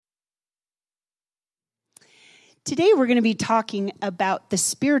Today we're going to be talking about the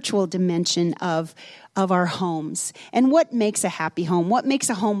spiritual dimension of our homes and what makes a happy home, what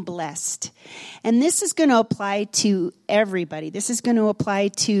makes a home blessed. And this is going to apply to everybody. This is going to apply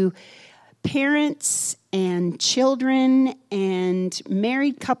to parents and children and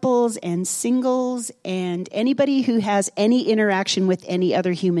married couples and singles and anybody who has any interaction with any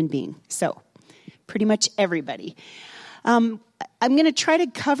other human being. So pretty much everybody. I'm going to try to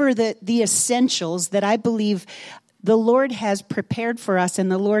cover the essentials that I believe the Lord has prepared for us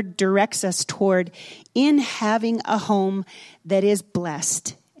and the Lord directs us toward in having a home that is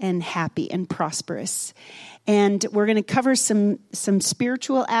blessed and happy and prosperous. And we're going to cover some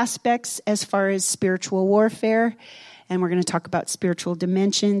spiritual aspects as far as spiritual warfare, and we're going to talk about spiritual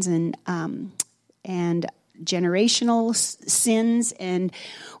dimensions and generational sins, and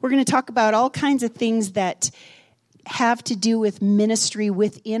we're going to talk about all kinds of things that have to do with ministry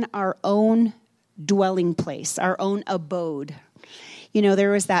within our own dwelling place, our own abode. You know, there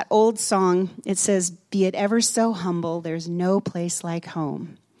was that old song, it says, "Be it ever so humble, there's no place like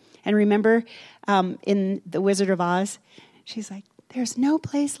home." And remember, in The Wizard of Oz, she's like, "There's no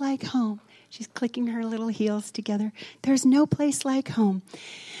place like home." She's clicking her little heels together. There's no place like home.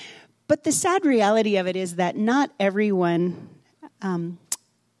 But the sad reality of it is that not everyone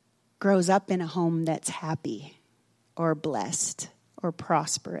grows up in a home that's happy or blessed or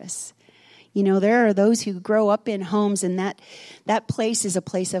prosperous. You know, there are those who grow up in homes and that place is a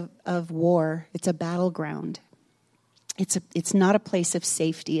place of war. It's a battleground. It's not a place of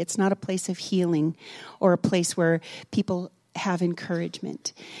safety. It's not a place of healing or a place where people have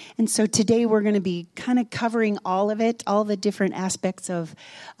encouragement. And so today we're going to be kind of covering all of it, all the different aspects of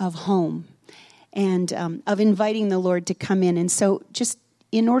home and of inviting the Lord to come in. And so just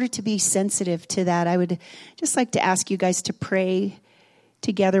in order to be sensitive to that, I would just like to ask you guys to pray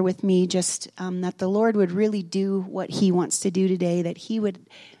together with me, just that the Lord would really do what He wants to do today, that He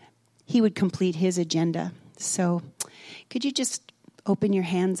would complete His agenda. So could you just open your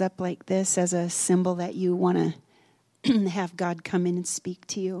hands up like this as a symbol that you want to have God come in and speak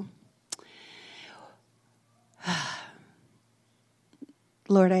to you?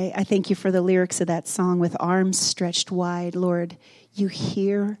 Lord, I thank you for the lyrics of that song, "With arms stretched wide." Lord, you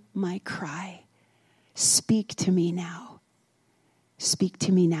hear my cry. Speak to me now. Speak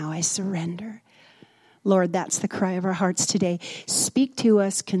to me now. I surrender. Lord, that's the cry of our hearts today. Speak to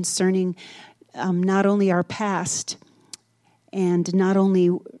us concerning not only our past and not only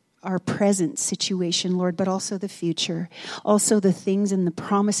our present situation, Lord, but also the future, also the things and the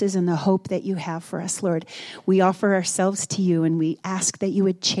promises and the hope that you have for us, Lord. We offer ourselves to you and we ask that you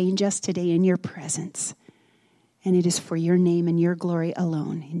would change us today in your presence. And it is for your name and your glory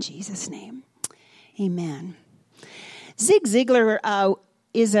alone. In Jesus' name, amen. Zig Ziglar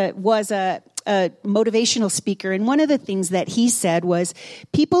was a motivational speaker, and one of the things that he said was,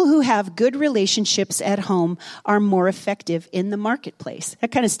 people who have good relationships at home are more effective in the marketplace.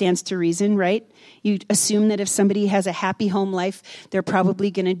 That kind of stands to reason, right? You assume that if somebody has a happy home life, they're probably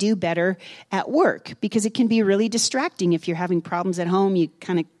going to do better at work, because it can be really distracting. If you're having problems at home, you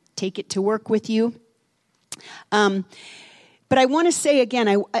kind of take it to work with you. But I want to say again,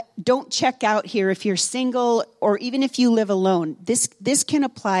 I don't check out here if you're single or even if you live alone. This can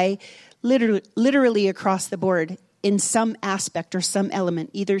apply literally across the board in some aspect or some element,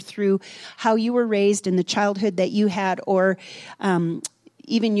 either through how you were raised in the childhood that you had, or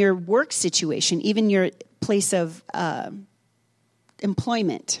even your work situation, even your place of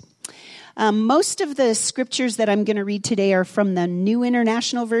employment. Most of the scriptures that I'm going to read today are from the New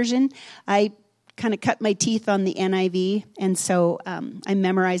International Version. I kind of cut my teeth on the NIV, and so I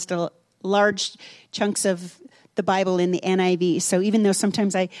memorized large chunks of the Bible in the NIV. So even though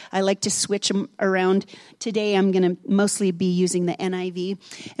sometimes I like to switch them around, today I'm going to mostly be using the NIV.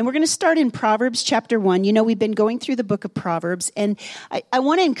 And we're going to start in Proverbs chapter 1. You know, we've been going through the book of Proverbs. And I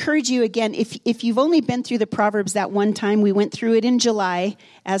want to encourage you again, if you've only been through the Proverbs that one time, we went through it in July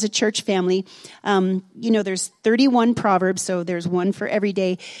as a church family. You know, there's 31 Proverbs, so there's one for every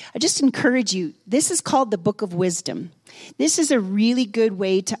day. I just encourage you, this is called the Book of Wisdom. This is a really good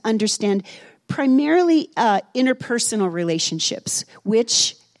way to understand primarily interpersonal relationships,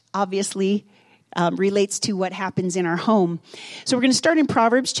 which obviously relates to what happens in our home. So we're going to start in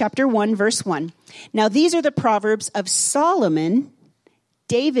Proverbs chapter 1, verse 1. Now these are the Proverbs of Solomon,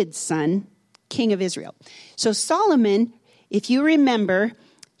 David's son, king of Israel. So Solomon, if you remember,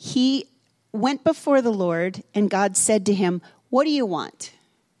 he went before the Lord and God said to him, "What do you want?"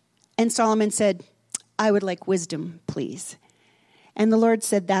 And Solomon said, "I would like wisdom, please." And the Lord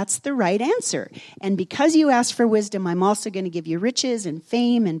said, that's the right answer. And because you asked for wisdom, I'm also going to give you riches and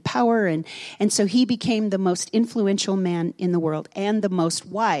fame and power. And so he became the most influential man in the world and the most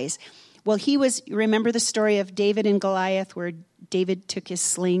wise. Well, remember the story of David and Goliath, where David took his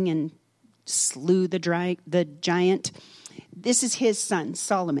sling and slew the giant? This is his son,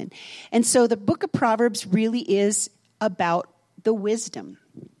 Solomon. And so the book of Proverbs really is about the wisdom.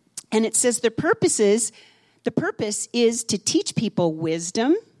 And it says the purpose is to teach people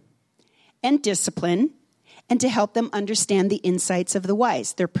wisdom and discipline and to help them understand the insights of the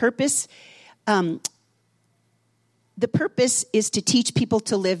wise. The purpose is to teach people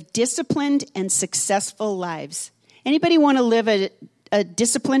to live disciplined and successful lives. Anybody want to live a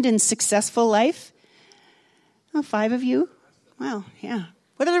disciplined and successful life? Oh, 5 of you? Wow, yeah.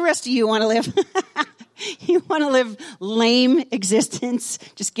 What do the rest of you want to live? You want to live lame existence,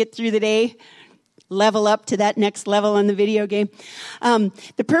 just get through the day, level up to that next level on the video game.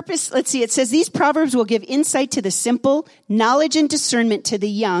 The purpose, let's see, it says, these proverbs will give insight to the simple, knowledge and discernment to the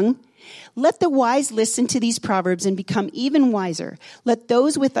young. Let the wise listen to these proverbs and become even wiser. Let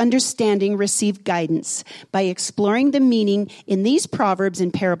those with understanding receive guidance. By exploring the meaning in these proverbs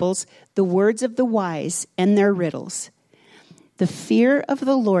and parables, the words of the wise and their riddles. The fear of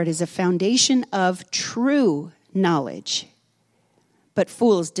the Lord is a foundation of true knowledge, but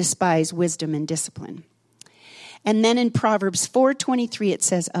fools despise wisdom and discipline. And then in Proverbs 4:23 it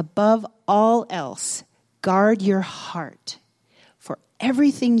says, above all else, guard your heart, for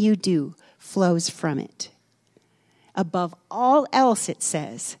everything you do flows from it. Above all else, it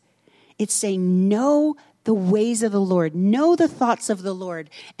says, it's saying, know the ways of the Lord, know the thoughts of the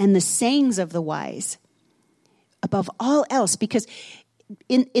Lord and the sayings of the wise. Above all else, because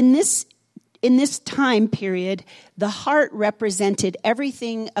in this time period, the heart represented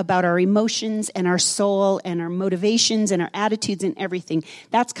everything about our emotions and our soul and our motivations and our attitudes and everything.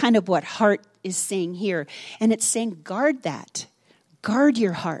 That's kind of what heart is saying here. And it's saying, guard that. Guard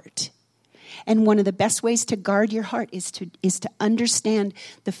your heart. And one of the best ways to guard your heart is to understand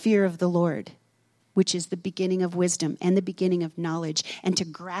the fear of the Lord, which is the beginning of wisdom and the beginning of knowledge. And to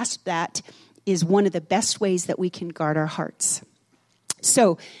grasp that is one of the best ways that we can guard our hearts.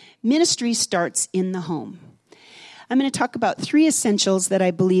 So, ministry starts in the home. I'm going to talk about 3 essentials that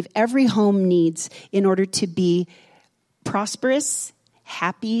I believe every home needs in order to be prosperous,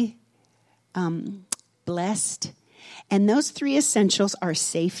 happy, blessed. And those 3 essentials are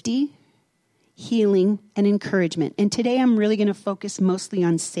safety, healing, and encouragement. And today I'm really going to focus mostly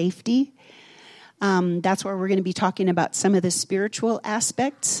on safety. That's where we're going to be talking about some of the spiritual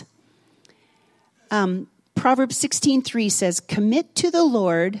aspects. Proverbs 16:3 says, commit to the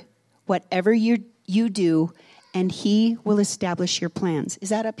Lord whatever you do, and he will establish your plans. Is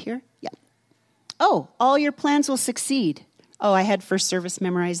that up here? Yeah. Oh, all your plans will succeed. Oh, I had first service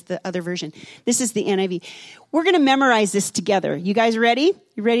memorize the other version. This is the NIV. We're going to memorize this together. You guys ready?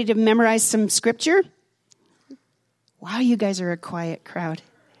 You ready to memorize some scripture? Wow, you guys are a quiet crowd.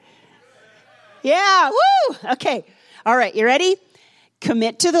 Yeah, woo! Okay. All right, you ready?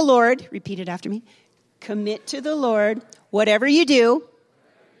 Commit to the Lord. Repeat it after me. Commit to the Lord, whatever you do,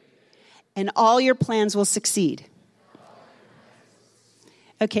 and all your plans will succeed.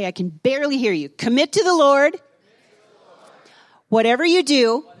 Okay, I can barely hear you. Commit to the Lord, whatever you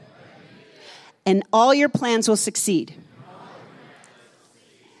do, and all your plans will succeed.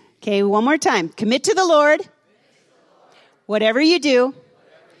 Okay, one more time. Commit to the Lord, whatever you do,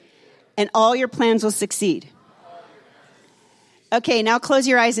 and all your plans will succeed. Okay, now close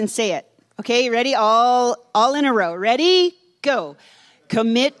your eyes and say it. Okay, ready? All in a row. Ready? Go.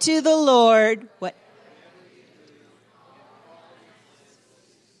 Commit to the Lord. What?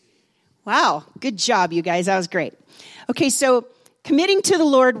 Wow, good job, you guys. That was great. Okay, so committing to the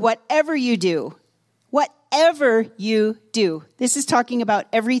Lord, whatever you do. Whatever you do. This is talking about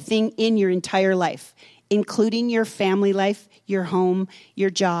everything in your entire life, including your family life, your home,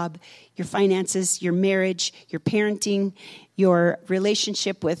 your job, your finances, your marriage, your parenting, your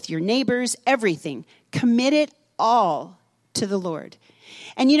relationship with your neighbors, everything. Commit it all to the Lord.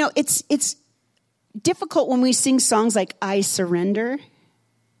 And you know, it's difficult when we sing songs like I Surrender,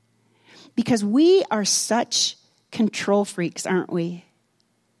 because we are such control freaks, aren't we?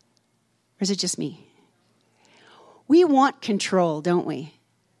 Or is it just me? We want control, don't we?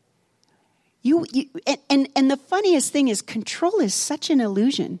 And the funniest thing is control is such an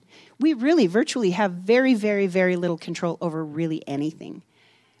illusion. We really virtually have very, very, very little control over really anything.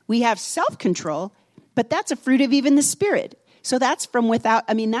 We have self-control, but that's a fruit of even the Spirit. So that's from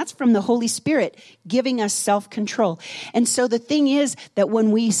that's from the Holy Spirit giving us self-control. And so the thing is that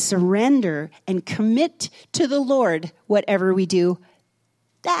when we surrender and commit to the Lord, whatever we do,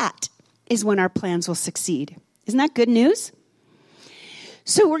 that is when our plans will succeed. Isn't that good news?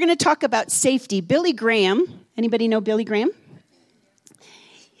 So we're going to talk about safety. Billy Graham, anybody know Billy Graham?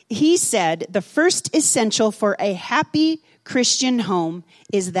 He said, the first essential for a happy Christian home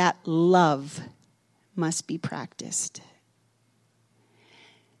is that love must be practiced.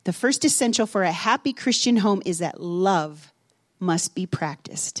 The first essential for a happy Christian home is that love must be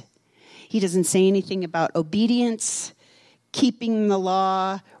practiced. He doesn't say anything about obedience, keeping the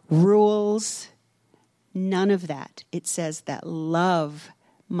law, rules, none of that. It says that love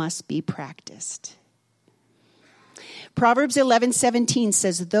must be practiced. Proverbs 11:17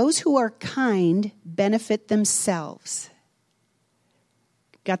 says, those who are kind benefit themselves.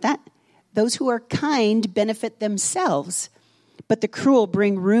 Got that? Those who are kind benefit themselves, but the cruel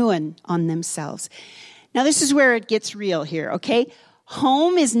bring ruin on themselves. Now, this is where it gets real here, okay?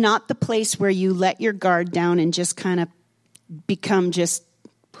 Home is not the place where you let your guard down and just kind of become just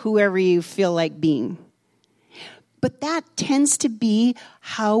whoever you feel like being. But that tends to be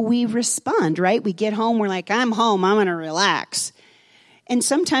how we respond, right? We get home, we're like, I'm home, I'm going to relax. And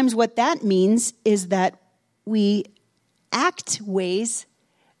sometimes what that means is that we act ways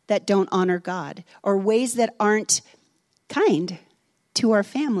that don't honor God, or ways that aren't kind to our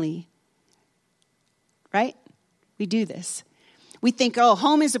family, right? We do this. We think, oh,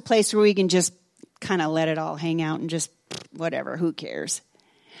 home is a place where we can just kind of let it all hang out and just whatever, who cares?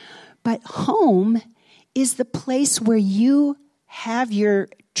 But home is the place where you have your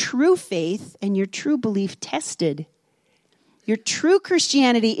true faith and your true belief tested. Your true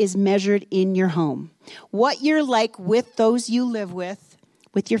Christianity is measured in your home. What you're like with those you live with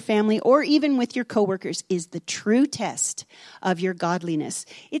your family, or even with your coworkers, is the true test of your godliness.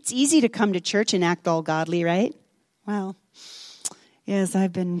 It's easy to come to church and act all godly, right? Well, yes,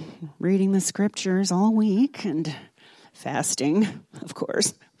 I've been reading the scriptures all week and fasting, of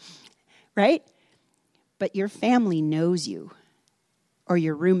course, right? But your family knows you, or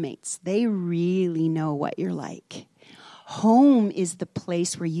your roommates. They really know what you're like. Home is the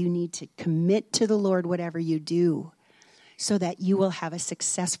place where you need to commit to the Lord whatever you do, so that you will have a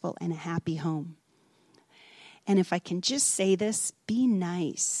successful and a happy home. And if I can just say this, be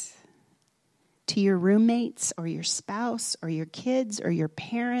nice to your roommates or your spouse or your kids or your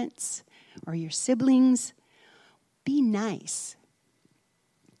parents or your siblings. Be nice.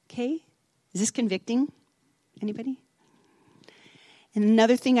 Okay? Is this convicting? Anybody? And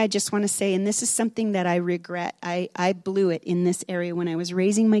another thing I just want to say, and this is something that I regret, I blew it in this area when I was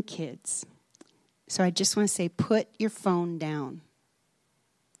raising my kids. So I just want to say, put your phone down.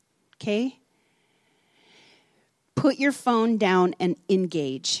 Okay? Put your phone down and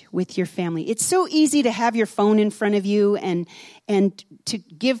engage with your family. It's so easy to have your phone in front of you and to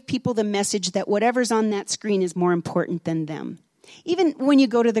give people the message that whatever's on that screen is more important than them. Even when you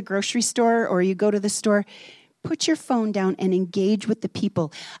go to the grocery store or you go to the store, put your phone down and engage with the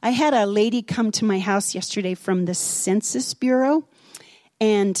people. I had a lady come to my house yesterday from the Census Bureau,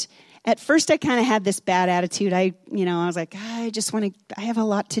 and at first, I kind of had this bad attitude. I was like, I have a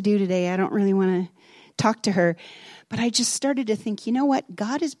lot to do today. I don't really want to talk to her. But I just started to think, you know what?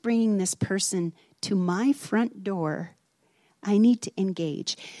 God is bringing this person to my front door. I need to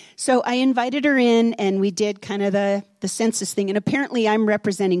engage. So I invited her in, and we did kind of the census thing. And apparently, I'm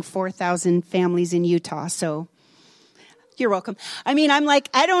representing 4,000 families in Utah. So you're welcome. I mean, I'm like,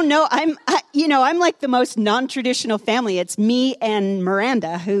 I don't know. I'm like the most non-traditional family. It's me and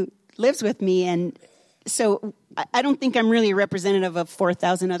Miranda, who lives with me, and so I don't think I'm really a representative of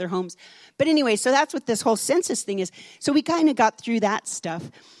 4,000 other homes. But anyway, so that's what this whole census thing is. So we kind of got through that stuff.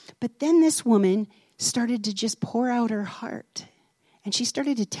 But then this woman started to just pour out her heart, and she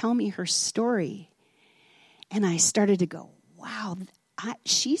started to tell me her story. And I started to go, wow,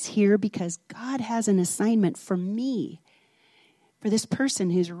 she's here because God has an assignment for me, for this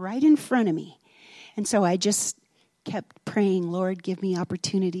person who's right in front of me. And so I just kept praying, Lord, give me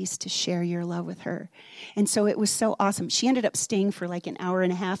opportunities to share your love with her. And so it was so awesome. She ended up staying for like an hour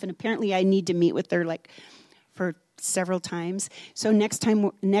and a half, and apparently I need to meet with her like for several times. So next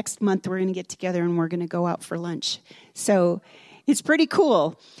month we're going to get together and we're going to go out for lunch. So it's pretty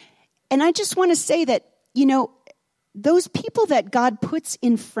cool. And I just want to say that, those people that God puts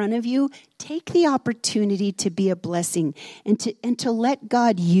in front of you, take the opportunity to be a blessing and to let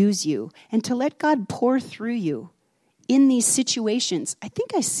God use you and to let God pour through you in these situations. I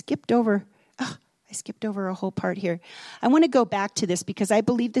think I skipped over a whole part here. I want to go back to this because I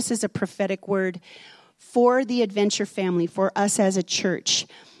believe this is a prophetic word for the Adventure family, for us as a church.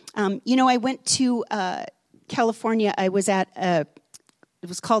 I went to California. I was at it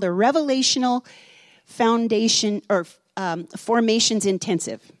was called a Revelational Foundation or Formations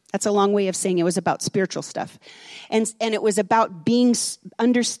Intensive. That's a long way of saying it was about spiritual stuff. And it was about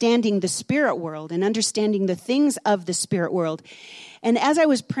understanding the spirit world and understanding the things of the spirit world. And as I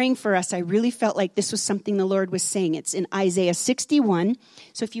was praying for us, I really felt like this was something the Lord was saying. It's in Isaiah 61.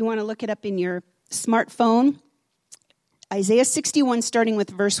 So if you want to look it up in your smartphone, Isaiah 61, starting with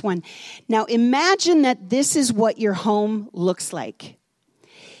verse 1. Now imagine that this is what your home looks like.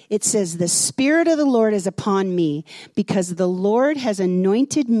 It says, the Spirit of the Lord is upon me because the Lord has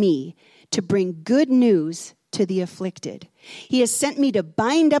anointed me to bring good news to the afflicted. He has sent me to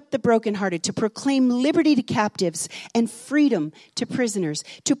bind up the brokenhearted, to proclaim liberty to captives and freedom to prisoners,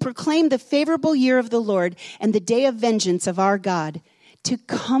 to proclaim the favorable year of the Lord and the day of vengeance of our God, to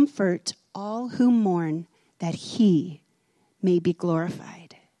comfort all who mourn, that he may be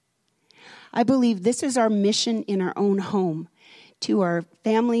glorified. I believe this is our mission in our own home, to our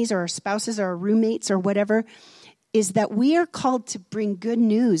families or our spouses or our roommates or whatever, is that we are called to bring good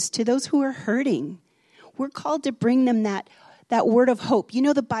news to those who are hurting. We're called to bring them that word of hope. You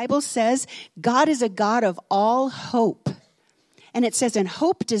know, the Bible says God is a God of all hope. And it says, and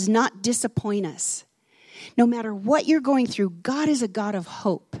hope does not disappoint us. No matter what you're going through, God is a God of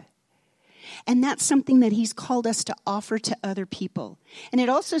hope. And that's something that he's called us to offer to other people. And it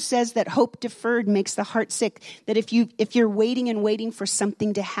also says that hope deferred makes the heart sick. That if you're waiting and waiting for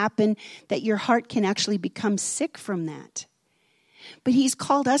something to happen, that your heart can actually become sick from that. But he's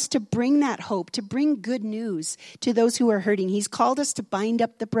called us to bring that hope, to bring good news to those who are hurting. He's called us to bind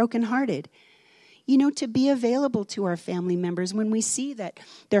up the brokenhearted. To be available to our family members when we see that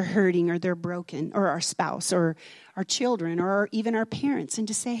they're hurting or they're broken, or our spouse or our children or even our parents, and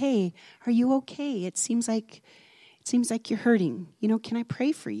to say, hey, are you okay? It seems like you're hurting. Can I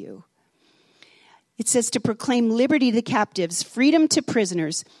pray for you? It says to proclaim liberty to captives, freedom to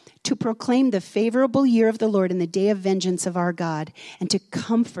prisoners, to proclaim the favorable year of the Lord and the day of vengeance of our God, and to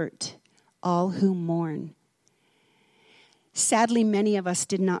comfort all who mourn. Sadly, many of us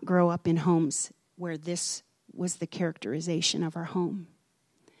did not grow up in homes where this was the characterization of our home.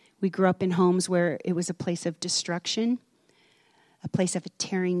 We grew up in homes where it was a place of destruction, a place of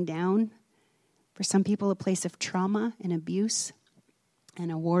tearing down. For some people, a place of trauma and abuse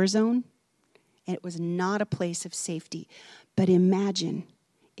and a war zone. And it was not a place of safety. But imagine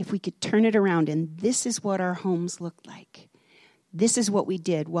if we could turn it around and this is what our homes looked like. This is what we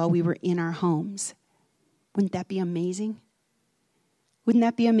did while we were in our homes. Wouldn't that be amazing? Wouldn't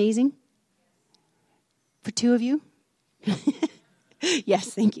that be amazing? For two of you?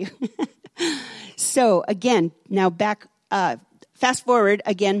 Yes, thank you. So again, now back, fast forward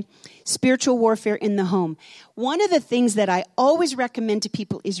again, spiritual warfare in the home. One of the things that I always recommend to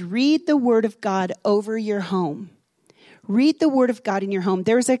people is read the Word of God over your home. Read the Word of God in your home.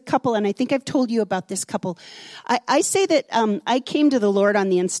 There's a couple, and I think I've told you about this couple. I say that I came to the Lord on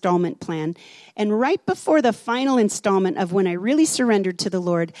the installment plan, and right before the final installment of when I really surrendered to the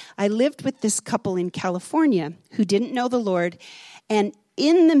Lord, I lived with this couple in California who didn't know the Lord, and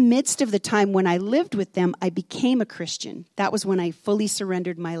in the midst of the time when I lived with them, I became a Christian. That was when I fully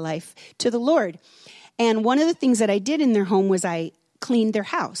surrendered my life to the Lord. And one of the things that I did in their home was I cleaned their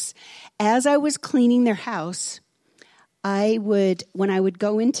house. As I was cleaning their house, when I would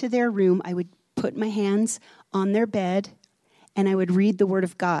go into their room, I would put my hands on their bed and I would read the Word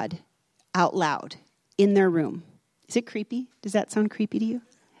of God out loud in their room. Is it creepy? Does that sound creepy to you?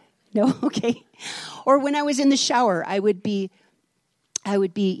 No? Okay. Or when I was in the shower, I would be,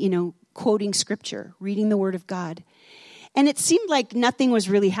 quoting scripture, reading the Word of God. And it seemed like nothing was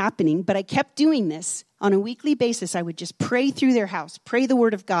really happening, but I kept doing this on a weekly basis. I would just pray through their house, pray the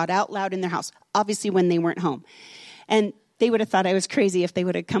Word of God out loud in their house, obviously when they weren't home. And they would have thought I was crazy if they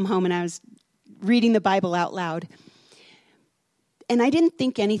would have come home and I was reading the Bible out loud. And I didn't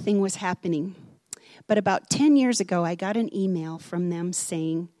think anything was happening. But about 10 years ago, I got an email from them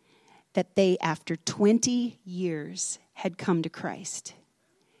saying that they, after 20 years, had come to Christ.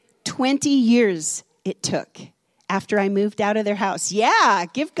 20 years it took after I moved out of their house. Yeah,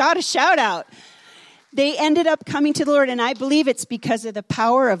 give God a shout out. They ended up coming to the Lord, and I believe it's because of the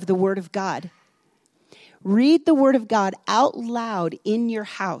power of the Word of God. Read the Word of God out loud in your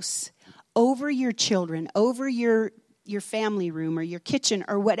house, over your children, over your family room or your kitchen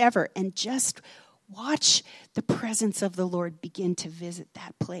or whatever, and just watch the presence of the Lord begin to visit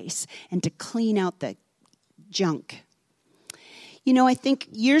that place and to clean out the junk. I think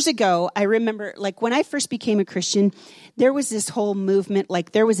years ago, I remember, like, when I first became a Christian, there was this whole movement,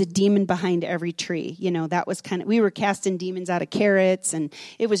 like, there was a demon behind every tree. That was we were casting demons out of carrots, and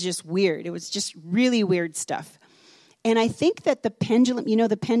it was just weird. It was just really weird stuff. And I think that the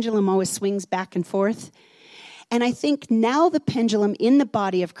pendulum always swings back and forth. And I think now the pendulum in the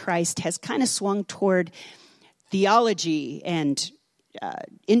body of Christ has kind of swung toward theology and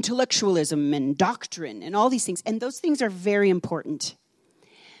intellectualism and doctrine and all these things. And those things are very important.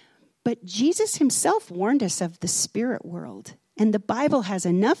 But Jesus himself warned us of the spirit world. And the Bible has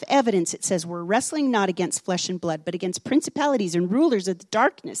enough evidence. It says we're wrestling not against flesh and blood, but against principalities and rulers of the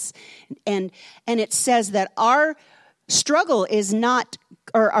darkness. And it says that our struggle is not,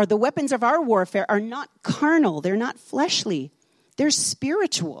 or the weapons of our warfare are not carnal. They're not fleshly. They're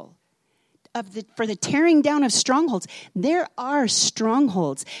spiritual. For the tearing down of strongholds. There are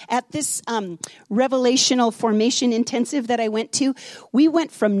strongholds. At this revelational formation intensive that I went to, we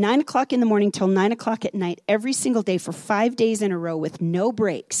went from 9 o'clock in the morning till 9 o'clock at night every single day for 5 days in a row with no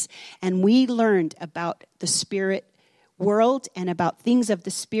breaks. And we learned about the spirit world and about things of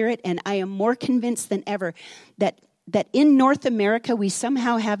the spirit. And I am more convinced than ever that in North America, we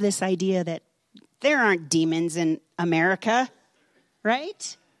somehow have this idea that there aren't demons in America,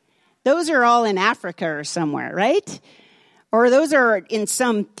 right? Those are all in Africa or somewhere, right? Or those are in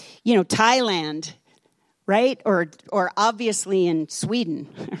some, Thailand, right? Or obviously in Sweden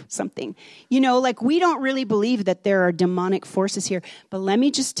or something. Like, we don't really believe that there are demonic forces here. But let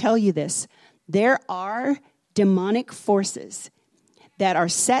me just tell you this. There are demonic forces that are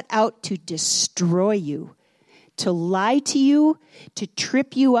set out to destroy you, to lie to you, to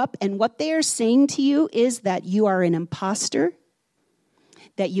trip you up. And what they are saying to you is that you are an imposter,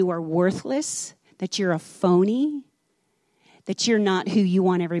 that you are worthless, that you're a phony, that you're not who you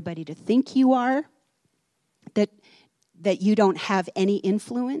want everybody to think you are, that you don't have any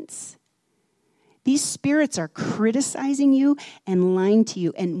influence. These spirits are criticizing you and lying to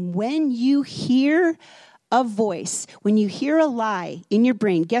you. And when you hear a voice, when you hear a lie in your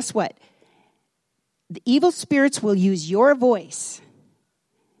brain, guess what? The evil spirits will use your voice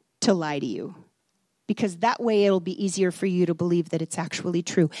to lie to you. Because that way it'll be easier for you to believe that it's actually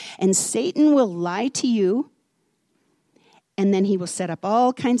true. And Satan will lie to you, and then he will set up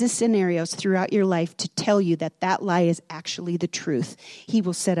all kinds of scenarios throughout your life to tell you that lie is actually the truth. He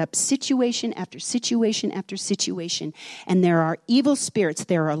will set up situation after situation after situation. And there are evil spirits,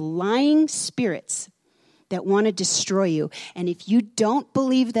 there are lying spirits that want to destroy you. And if you don't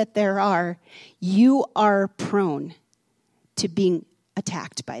believe that there are, you are prone to being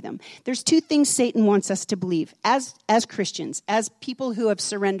attacked by them. There's two things Satan wants us to believe as Christians, as people who have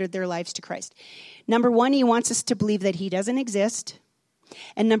surrendered their lives to Christ. Number one, he wants us to believe that he doesn't exist.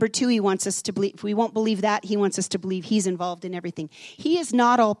 And number two, he wants us to believe, if we won't believe that, he wants us to believe he's involved in everything. He is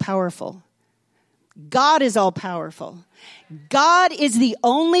not all powerful. God is all powerful. God is the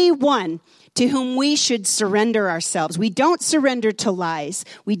only one to whom we should surrender ourselves. We don't surrender to lies.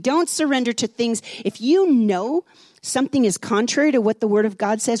 We don't surrender to things. If you know something is contrary to what the Word of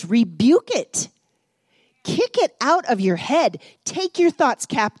God says, rebuke it. Kick it out of your head. Take your thoughts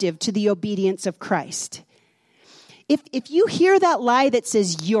captive to the obedience of Christ. If you hear that lie that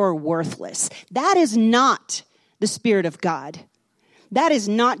says you're worthless, that is not the Spirit of God. That is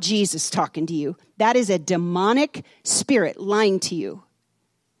not Jesus talking to you. That is a demonic spirit lying to you.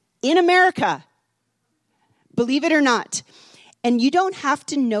 In America, believe it or not. And you don't have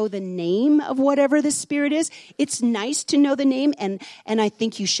to know the name of whatever the spirit is. It's nice to know the name, and I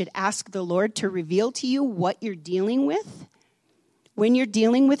think you should ask the Lord to reveal to you what you're dealing with. When you're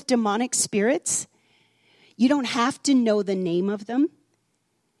dealing with demonic spirits, you don't have to know the name of them,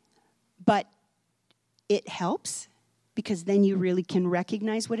 but it helps because then you really can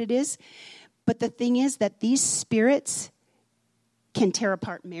recognize what it is. But the thing is that these spirits can tear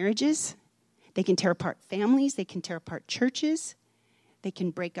apart marriages. They can tear apart families. They can tear apart churches. They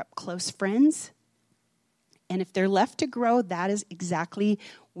can break up close friends. And if they're left to grow, that is exactly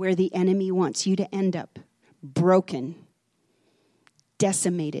where the enemy wants you to end up. Broken,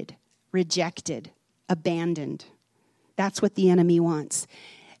 decimated, rejected, abandoned. That's what the enemy wants.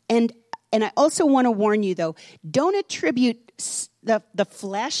 And I also want to warn you, though, don't attribute the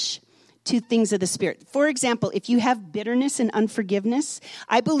flesh to things of the Spirit. For example, if you have bitterness and unforgiveness,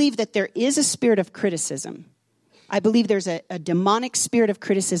 I believe that there is a spirit of criticism. I believe there's a demonic spirit of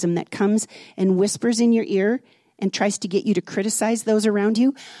criticism that comes and whispers in your ear and tries to get you to criticize those around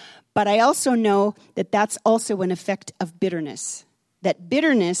you. But I also know that that's also an effect of bitterness. That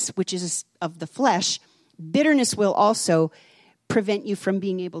bitterness, which is of the flesh, bitterness will also prevent you from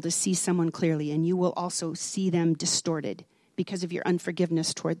being able to see someone clearly, and you will also see them distorted because of your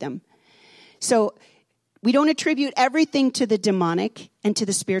unforgiveness toward them. So we don't attribute everything to the demonic and to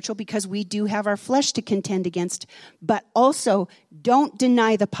the spiritual because we do have our flesh to contend against. But also, don't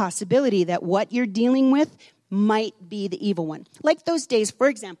deny the possibility that what you're dealing with might be the evil one. Like those days, for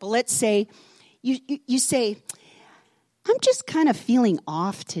example, let's say you say, I'm just kind of feeling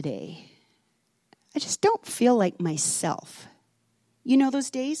off today. I just don't feel like myself. You know those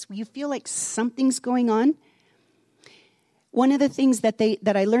days where you feel like something's going on? One of the things that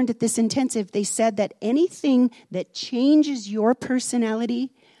I learned at this intensive, they said that anything that changes your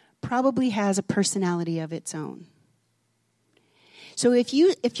personality probably has a personality of its own. So if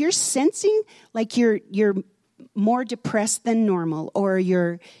you're sensing like you're more depressed than normal, or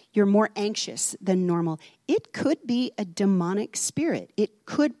you're more anxious than normal, it could be a demonic spirit. It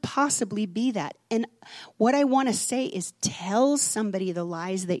could possibly be that. And what I want to say is tell somebody the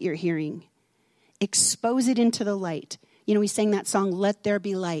lies that you're hearing. Expose it into the light. You know, we sang that song, Let There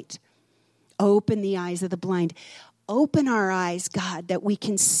Be Light. Open the eyes of the blind. Open our eyes, God, that we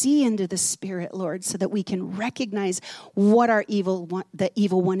can see into the Spirit, Lord, so that we can recognize what the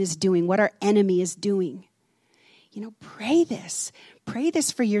evil one is doing, what our enemy is doing. You know, pray this. Pray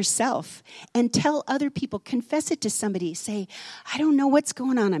this for yourself and tell other people. Confess it to somebody. Say, I don't know what's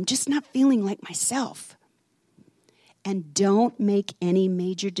going on. I'm just not feeling like myself. And don't make any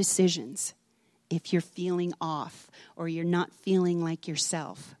major decisions if you're feeling off or you're not feeling like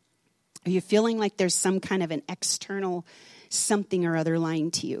yourself. Or you're feeling like there's some kind of an external something or other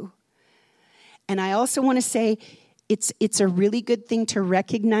lying to you. And I also want to say it's a really good thing to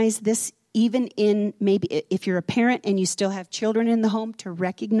recognize this, even in maybe if you're a parent and you still have children in the home, to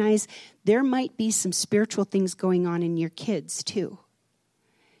recognize there might be some spiritual things going on in your kids too.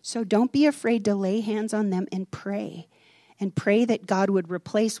 So don't be afraid to lay hands on them and pray. And pray that God would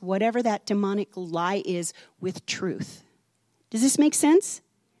replace whatever that demonic lie is with truth. Does this make sense?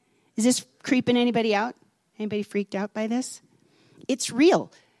 Is this creeping anybody out? Anybody freaked out by this? It's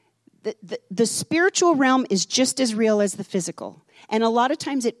real. The spiritual realm is just as real as the physical. And a lot of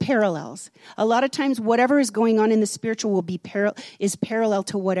times it parallels. A lot of times whatever is going on in the spiritual will be is parallel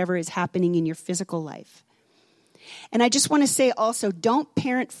to whatever is happening in your physical life. And I just want to say also, don't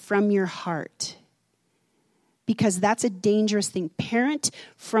parent from your heart. Because that's a dangerous thing. Parent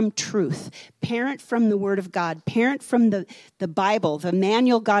from truth. Parent from the Word of God. Parent from the Bible, the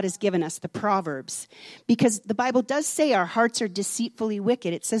manual God has given us, the Proverbs. Because the Bible does say our hearts are deceitfully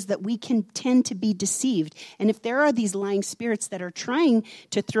wicked. It says that we can tend to be deceived. And if there are these lying spirits that are trying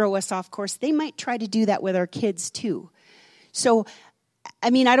to throw us off course, they might try to do that with our kids too. So,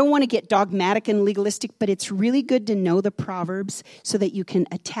 I mean, I don't want to get dogmatic and legalistic, but it's really good to know the Proverbs so that you can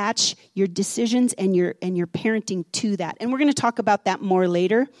attach your decisions and your parenting to that. And we're going to talk about that more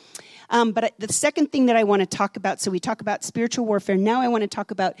later. But the second thing that I want to talk about, so we talk about spiritual warfare. Now I want to talk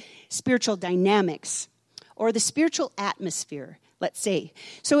about spiritual dynamics or the spiritual atmosphere, let's say.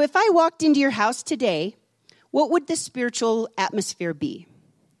 So if I walked into your house today, what would the spiritual atmosphere be?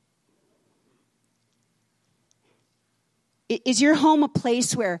 Is your home a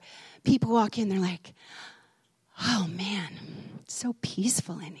place where people walk in, they're like, oh man, it's so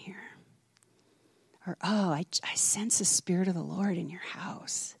peaceful in here. Or, oh, I sense the Spirit of the Lord in your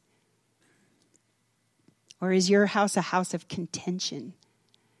house. Or is your house a house of contention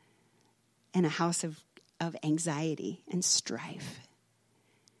and a house of anxiety and strife?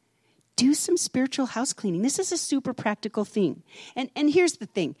 Do some spiritual house cleaning. This is a super practical thing. And here's the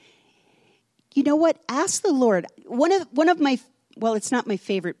thing. You know what? Ask the Lord. One of my, well, it's not my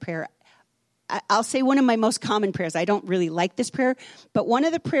favorite prayer. I'll say one of my most common prayers. I don't really like this prayer, but one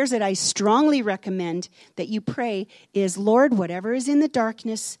of the prayers that I strongly recommend that you pray is, Lord, whatever is in the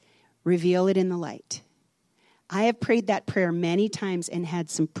darkness, reveal it in the light. I have prayed that prayer many times and had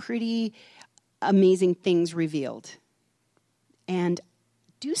some pretty amazing things revealed. And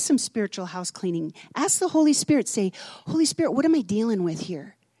do some spiritual house cleaning. Ask the Holy Spirit, say, Holy Spirit, what am I dealing with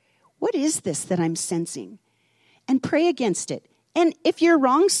here? What is this that I'm sensing? And pray against it. And if you're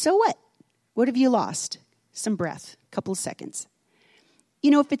wrong, so what? What have you lost? Some breath, a couple of seconds. You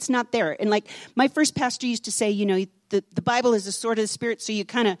know, if it's not there. And like my first pastor used to say, you know, the Bible is the sword of the Spirit, so you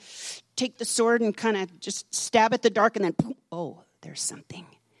kind of take the sword and kind of just stab at the dark and then, boom, oh, there's something.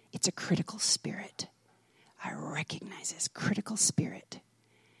 It's a critical spirit. I recognize this critical spirit.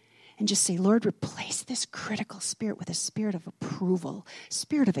 And just say, Lord, replace this critical spirit with a spirit of approval,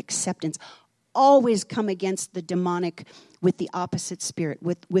 spirit of acceptance. Always come against the demonic with the opposite spirit,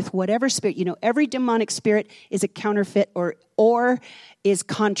 with whatever spirit. You know, every demonic spirit is a counterfeit or is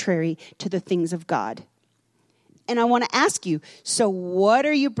contrary to the things of God. And I want to ask you, so what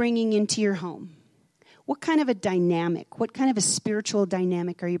are you bringing into your home? What kind of a dynamic, what kind of a spiritual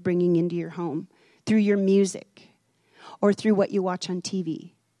dynamic are you bringing into your home through your music or through what you watch on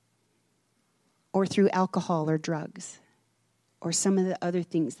TV or through alcohol or drugs or some of the other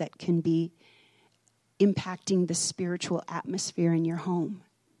things that can be impacting the spiritual atmosphere in your home?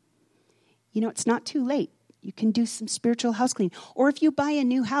 You know, it's not too late. You can do some spiritual house cleaning. Or if you buy a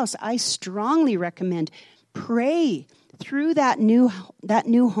new house, I strongly recommend pray through that new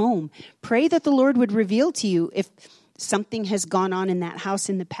home. Pray that the Lord would reveal to you if something has gone on in that house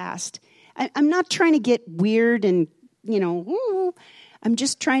in the past. I'm not trying to get weird and, I'm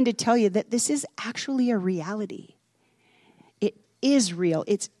just trying to tell you that this is actually a reality. It is real.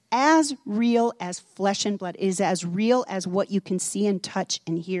 It's as real as flesh and blood. It is as real as what you can see and touch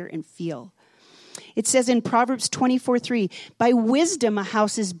and hear and feel. It says in Proverbs 24:3, by wisdom a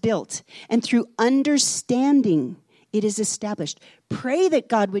house is built, and through understanding it is established. Pray that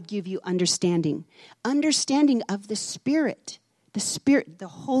God would give you understanding of the Spirit, the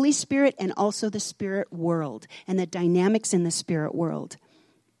Holy Spirit, and also the Spirit world, and the dynamics in the Spirit world.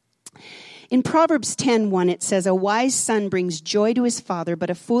 In Proverbs 10:1, it says, a wise son brings joy to his father, but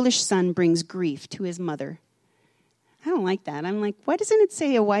a foolish son brings grief to his mother. I don't like that. I'm like, why doesn't it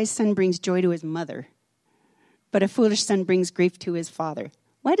say a wise son brings joy to his mother, but a foolish son brings grief to his father?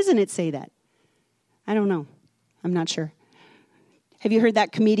 Why doesn't it say that? I don't know. I'm not sure. Have you heard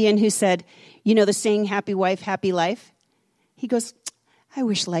that comedian who said, the saying, happy wife, happy life? He goes, I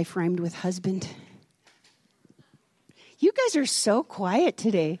wish life rhymed with husband. You guys are so quiet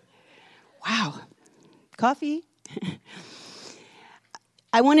today. Wow. Coffee?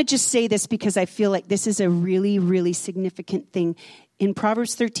 I want to just say this because I feel like this is a really, really significant thing. In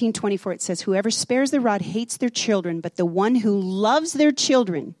Proverbs 13:24, it says, whoever spares the rod hates their children, but the one who loves their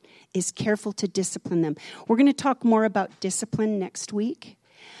children is careful to discipline them. We're going to talk more about discipline next week,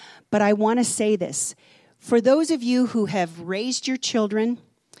 but I want to say this. For those of you who have raised your children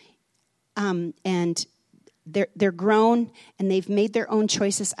and they're grown and they've made their own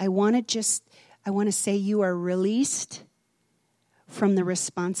choices, I want to say you are released from the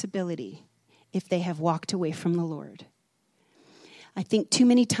responsibility if they have walked away from the Lord. I think too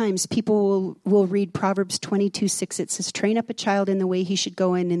many times people will read Proverbs 22:6. It says, train up a child in the way he should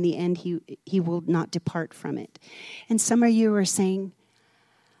go, and in the end he will not depart from it. And some of you are saying,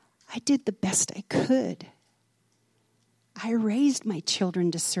 I did the best I could. I raised my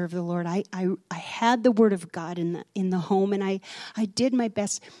children to serve the Lord. I had the word of God in the home, and I did my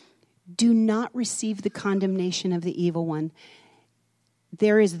best. Do not receive the condemnation of the evil one.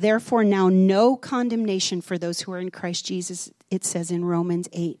 There is therefore now no condemnation for those who are in Christ Jesus, it says in Romans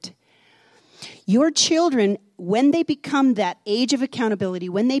 8. Your children, when they become that age of accountability,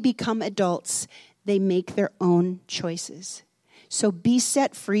 when they become adults, they make their own choices. So be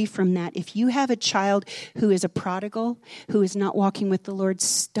set free from that. If you have a child who is a prodigal, who is not walking with the Lord,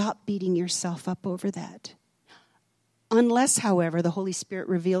 stop beating yourself up over that. Unless, however, the Holy Spirit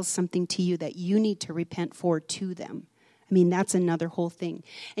reveals something to you that you need to repent for to them. I mean, that's another whole thing.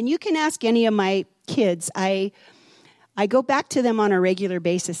 And you can ask any of my kids. I go back to them on a regular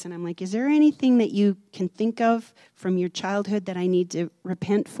basis, and I'm like, is there anything that you can think of from your childhood that I need to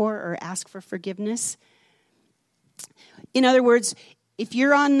repent for or ask for forgiveness? In other words, if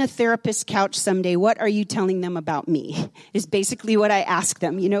you're on the therapist's couch someday, what are you telling them about me? Is basically what I ask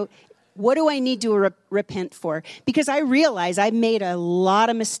them. What do I need to repent for? Because I realize I made a lot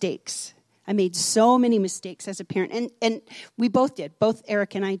of mistakes. I made so many mistakes as a parent, and we both did. Both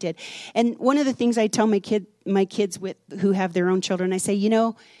Eric and I did. And one of the things I tell my kids who have their own children, I say,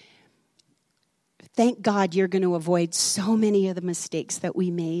 thank God you're going to avoid so many of the mistakes that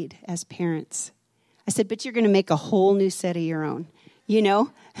we made as parents. I said, but you're going to make a whole new set of your own,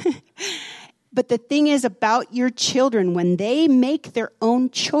 But the thing is about your children, when they make their own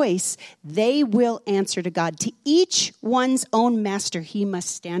choice, they will answer to God. To each one's own master, he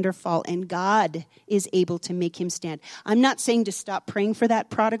must stand or fall, and God is able to make him stand. I'm not saying to stop praying for that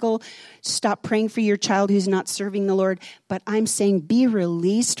prodigal, stop praying for your child who's not serving the Lord, but I'm saying be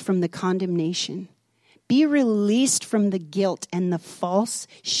released from the condemnation. Be released from the guilt and the false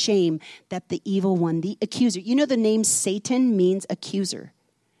shame that the evil one, the accuser, the name Satan means accuser.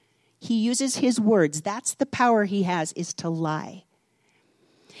 He uses his words. That's the power he has, is to lie.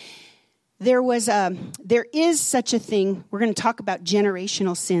 There is such a thing. We're going to talk about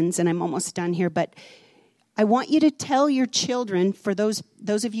generational sins, and I'm almost done here, but I want you to tell your children, for those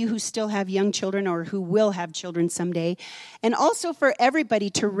of you who still have young children or who will have children someday, and also for everybody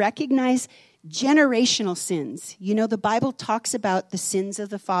to recognize generational sins. The Bible talks about the sins of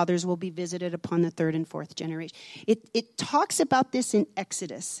the fathers will be visited upon the third and fourth generation. It talks about this in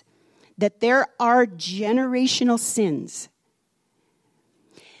Exodus. that there are generational sins.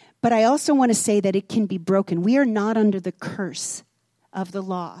 But I also want to say that it can be broken. We are not under the curse of the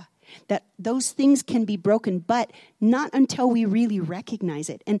law. That those things can be broken, but not until we really recognize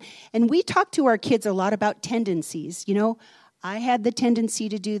it. And we talk to our kids a lot about tendencies. You know, I had the tendency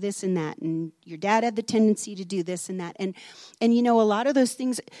to do this and that, and your dad had the tendency to do this and that. And you know, a lot of those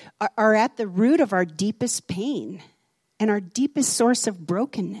things are at the root of our deepest pain and our deepest source of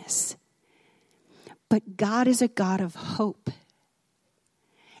brokenness. But God is a God of hope.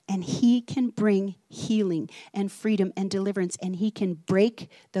 And he can bring healing and freedom and deliverance. And he can break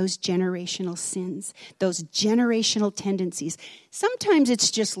those generational sins, those generational tendencies. Sometimes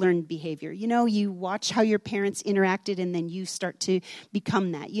it's just learned behavior. You know, you watch how your parents interacted and then you start to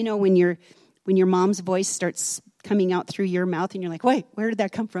become that. You know, when your mom's voice starts coming out through your mouth and you're like, wait, where did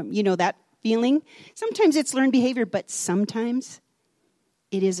that come from? You know, that feeling. Sometimes it's learned behavior, but sometimes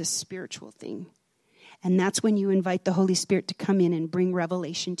it is a spiritual thing. And that's when you invite the Holy Spirit to come in and bring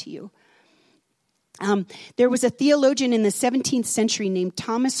revelation to you. There was a theologian in the 17th century named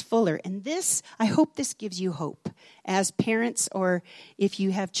Thomas Fuller. And this, I hope this gives you hope as parents, or if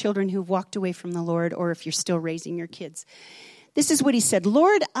you have children who've walked away from the Lord, or if you're still raising your kids. This is what he said: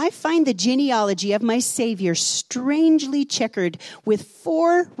 Lord, I find the genealogy of my Savior strangely checkered with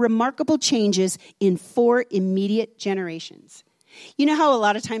 4 remarkable changes in 4 immediate generations. You know how a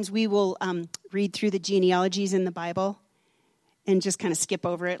lot of times we will read through the genealogies in the Bible and just kind of skip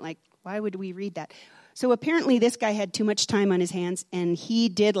over it? Like, why would we read that? So apparently this guy had too much time on his hands, and he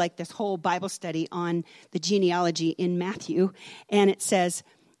did like this whole Bible study on the genealogy in Matthew. And it says,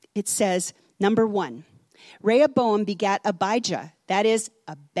 number 1, Rehoboam begat Abijah. That is,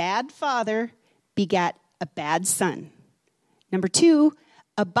 a bad father begat a bad son. Number 2,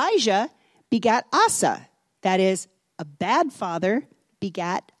 Abijah begat Asa. That is, a bad father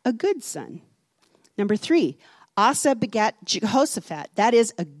begat a good son. Number 3, Asa begat Jehoshaphat. That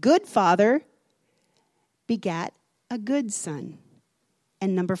is, a good father begat a good son.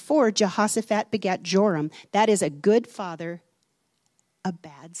 And number 4, Jehoshaphat begat Joram. That is, a good father, a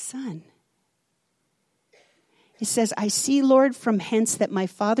bad son. It says, I see, Lord, from hence that my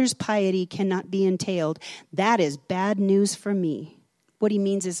father's piety cannot be entailed. That is bad news for me. What he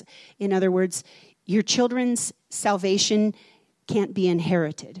means is, in other words, your children's salvation can't be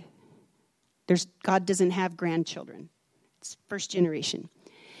inherited. God doesn't have grandchildren. It's first generation.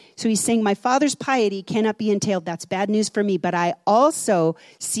 So he's saying, my father's piety cannot be entailed. That's bad news for me. But I also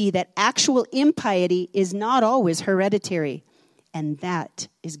see that actual impiety is not always hereditary. And that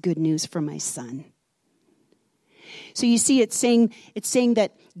is good news for my son. So you see, it's saying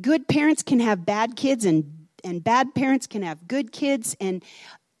that good parents can have bad kids and bad parents can have good kids. And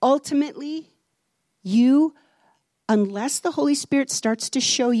ultimately, unless the Holy Spirit starts to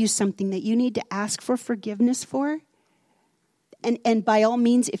show you something that you need to ask for forgiveness for, and by all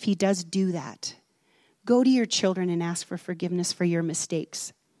means, if he does do that, go to your children and ask for forgiveness for your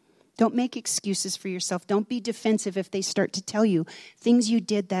mistakes. Don't make excuses for yourself. Don't be defensive if they start to tell you things you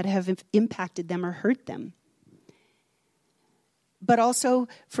did that have impacted them or hurt them. But also,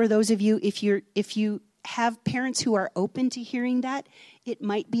 for those of you, if you have parents who are open to hearing that, it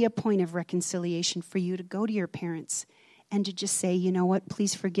might be a point of reconciliation for you to go to your parents and to just say, you know what,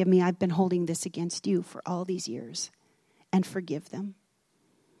 please forgive me. I've been holding this against you for all these years, and forgive them.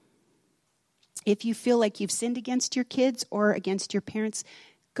 If you feel like you've sinned against your kids or against your parents,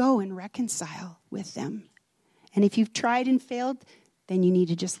 go and reconcile with them. And if you've tried and failed, then you need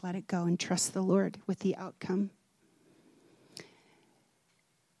to just let it go and trust the Lord with the outcome.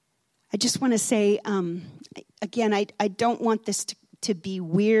 I just want to say, again, I don't want this to be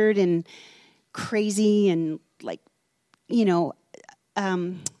weird and crazy and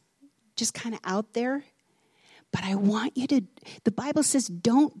just kind of out there. But I want you to, the Bible says,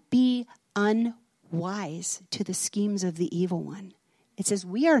 don't be unwise to the schemes of the evil one. It says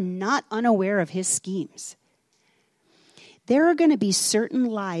we are not unaware of his schemes. There are going to be certain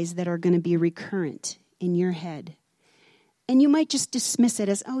lies that are going to be recurrent in your head. And you might just dismiss it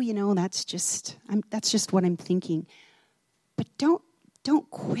as, that's just what I'm thinking. But don't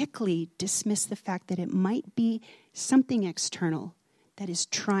quickly dismiss the fact that it might be something external that is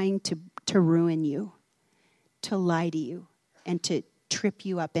trying to ruin you, to lie to you, and to trip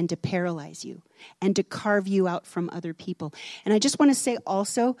you up, and to paralyze you, and to carve you out from other people. And I just want to say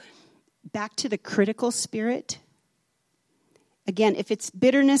also, back to the critical spirit. Again, if it's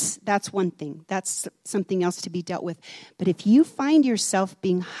bitterness, that's one thing. That's something else to be dealt with. But if you find yourself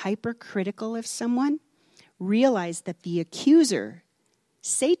being hypercritical of someone, realize that the accuser,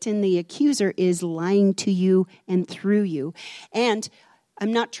 Satan, the accuser, is lying to you and through you. And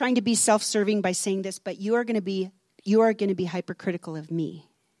I'm not trying to be self-serving by saying this, but you are going to be hypercritical of me.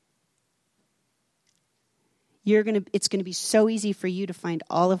 It's going to be so easy for you to find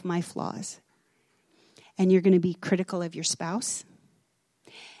all of my flaws. And you're going to be critical of your spouse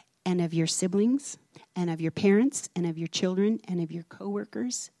and of your siblings and of your parents and of your children and of your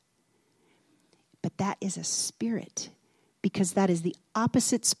coworkers. But that is a spirit, because that is the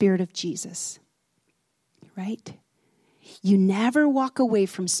opposite spirit of Jesus, right? You never walk away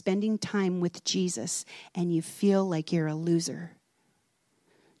from spending time with Jesus and you feel like you're a loser.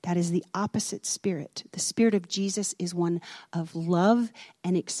 That is the opposite spirit. The spirit of Jesus is one of love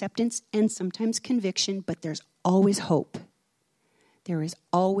and acceptance and sometimes conviction, but there's always hope. There is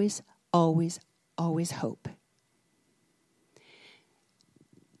always, always, always hope.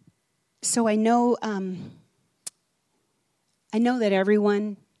 So I know that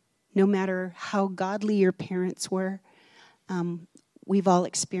everyone, no matter how godly your parents were, we've all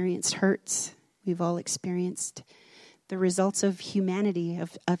experienced hurts. We've all experienced the results of humanity,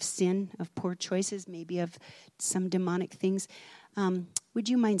 of sin, of poor choices, maybe of some demonic things. Would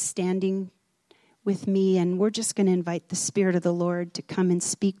you mind standing with me? And we're just going to invite the Spirit of the Lord to come and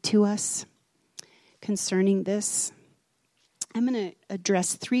speak to us concerning this. I'm going to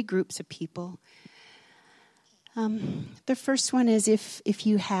address 3 groups of people. The first one is if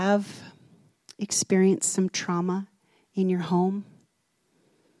you have experienced some trauma in your home,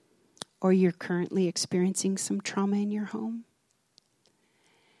 or you're currently experiencing some trauma in your home.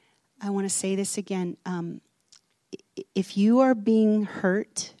 I want to say this again. If you are being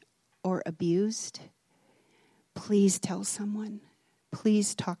hurt or abused, please tell someone.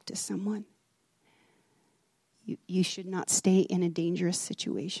 Please talk to someone. You should not stay in a dangerous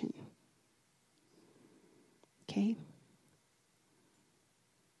situation. Okay?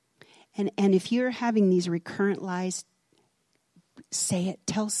 And if you're having these recurrent lies, say it,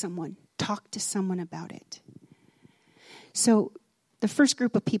 tell someone, talk to someone about it. So the first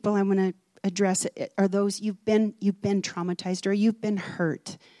group of people I want to address are those you've been traumatized, or you've been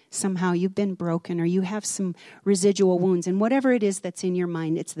hurt somehow, you've been broken, or you have some residual wounds. And whatever it is that's in your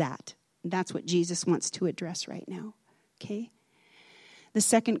mind, it's that. That's what Jesus wants to address right now. Okay? The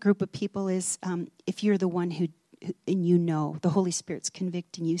second group of people is if you're the one who and you know the Holy Spirit's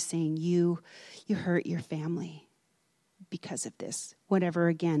convicting you, saying you hurt your family because of this.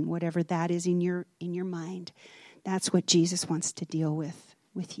 Whatever that is in your mind, that's what Jesus wants to deal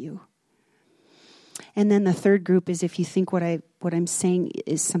with you. And then the third group is if you think what I'm saying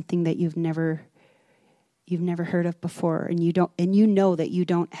is something that you've never heard of before, and you know that you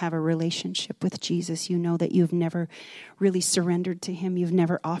don't have a relationship with Jesus. You know that you've never really surrendered to him. You've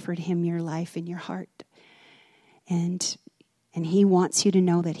never offered him your life and your heart. And he wants you to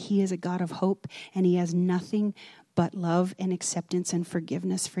know that he is a God of hope, and he has nothing but love and acceptance and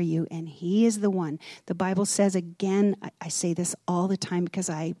forgiveness for you. And he is the one. The Bible says, again, I say this all the time because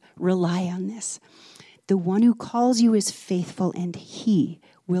I rely on this. The one who calls you is faithful, and he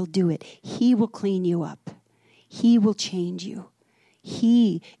will do it. He will clean you up. He will change you.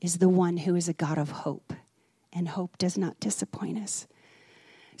 He is the one who is a God of hope, and hope does not disappoint us.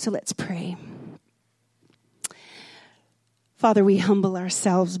 So let's pray. Father, we humble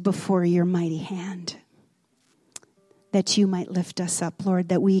ourselves before your mighty hand, that you might lift us up, Lord,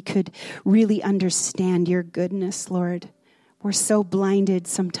 that we could really understand your goodness, Lord. We're so blinded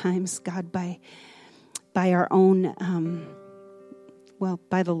sometimes, God, by our own,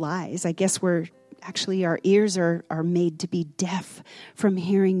 by the lies. I guess our ears are made to be deaf from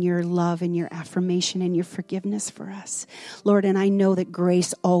hearing your love and your affirmation and your forgiveness for us. Lord, and I know that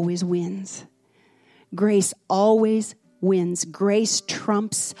grace always wins. Grace always wins. Grace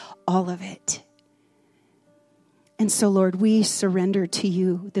trumps all of it. And so, Lord, we surrender to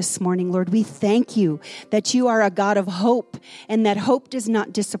you this morning. Lord, we thank you that you are a God of hope, and that hope does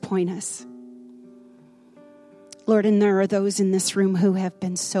not disappoint us. Lord, and there are those in this room who have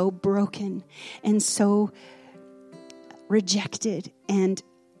been so broken and so rejected and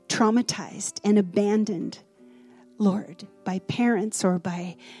traumatized and abandoned, Lord, by parents or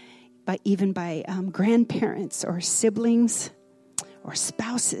by grandparents or siblings or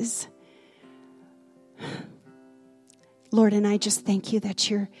spouses. Lord, and I just thank you that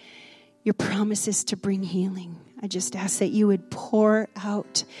your promise is to bring healing. I just ask that you would pour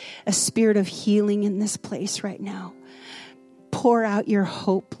out a spirit of healing in this place right now. Pour out your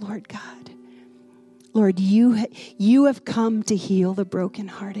hope, Lord God. Lord, you have come to heal the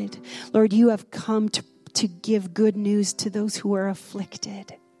brokenhearted. Lord, you have come to give good news to those who are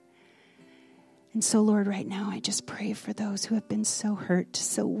afflicted. And so, Lord, right now, I just pray for those who have been so hurt,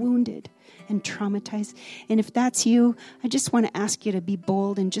 so wounded, and traumatized. And if that's you, I just want to ask you to be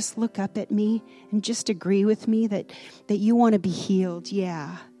bold and just look up at me and just agree with me that you want to be healed.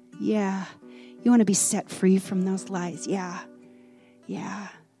 Yeah. Yeah. You want to be set free from those lies. Yeah. Yeah.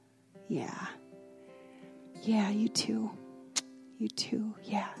 Yeah. Yeah, you too. You too.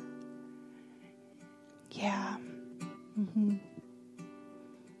 Yeah. Yeah. Mm-hmm.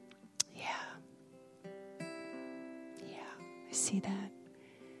 Yeah. Yeah. I see that.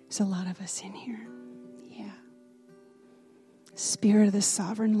 There's a lot of us in here. Yeah. Spirit of the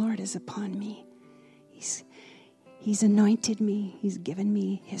sovereign Lord is upon me. He's anointed me. He's given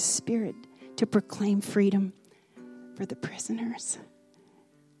me his spirit to proclaim freedom for the prisoners.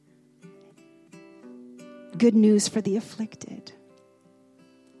 Good news for the afflicted.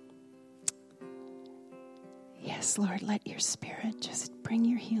 Yes, Lord, let your spirit just bring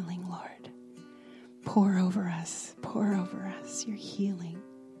your healing, Lord. Pour over us your healing.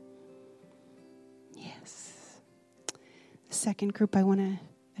 Yes. The second group I want to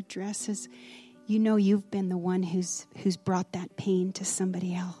address is, you've been the one who's brought that pain to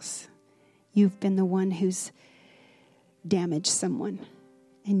somebody else. You've been the one who's damaged someone,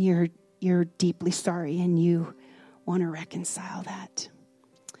 and you're deeply sorry, and you want to reconcile that.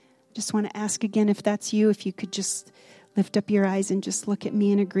 Just want to ask again, if that's you, if you could just lift up your eyes and just look at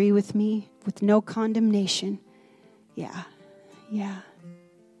me and agree with me with no condemnation. Yeah. Yeah.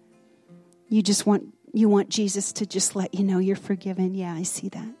 You want Jesus to just let you know you're forgiven. Yeah, I see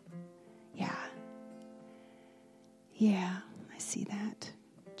that. Yeah. Yeah, I see that.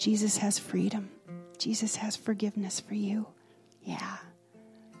 Jesus has freedom. Jesus has forgiveness for you. Yeah.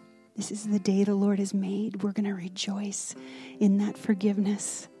 This is the day the Lord has made. We're going to rejoice in that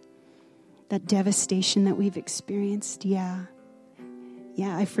forgiveness, that devastation that we've experienced. Yeah.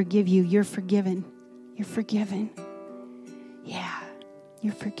 Yeah, I forgive you. You're forgiven. You're forgiven. Yeah,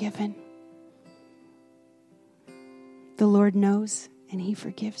 you're forgiven. The Lord knows, and he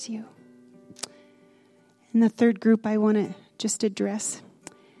forgives you. And the third group I want to just address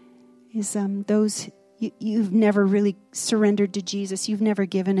is those you've never really surrendered to Jesus. You've never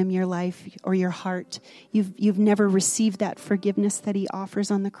given him your life or your heart. You've never received that forgiveness that he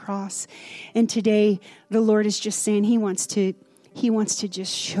offers on the cross. And today the Lord is just saying he wants to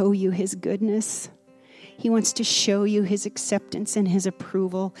just show you his goodness. He wants to show you his acceptance and his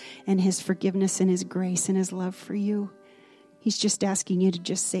approval and his forgiveness and his grace and his love for you. He's just asking you to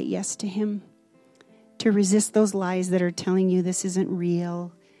just say yes to him, to resist those lies that are telling you this isn't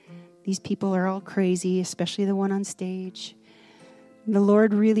real. These people are all crazy, especially the one on stage. The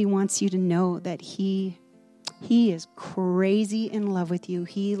Lord really wants you to know that he is crazy in love with you.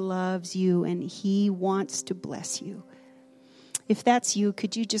 He loves you, and he wants to bless you. If that's you,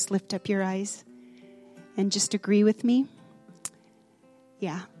 could you just lift up your eyes and just agree with me?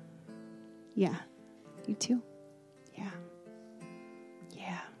 Yeah. Yeah. You too? Yeah.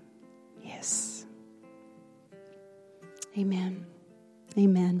 Yeah. Yes. Amen.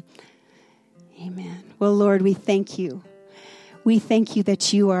 Amen. Amen. Well, Lord, we thank you. We thank you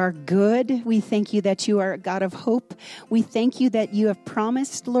that you are good. We thank you that you are a God of hope. We thank you that you have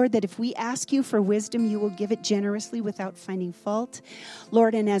promised, Lord, that if we ask you for wisdom, you will give it generously without finding fault.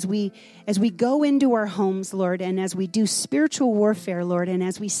 Lord, and as we go into our homes, Lord, and as we do spiritual warfare, Lord, and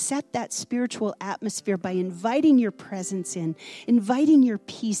as we set that spiritual atmosphere by inviting your presence in, inviting your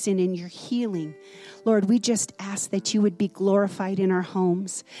peace in and your healing, Lord, we just ask that you would be glorified in our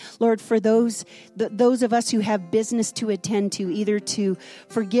homes. Lord, for those of us who have business to attend to, either to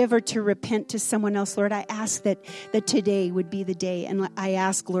forgive or to repent to someone else, Lord, I ask that today would be the day. And I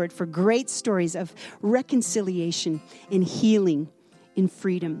ask, Lord, for great stories of reconciliation and healing in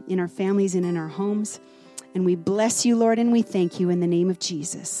freedom in our families and in our homes. And we bless you, Lord, and we thank you in the name of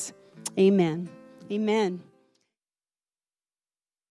Jesus. Amen. Amen.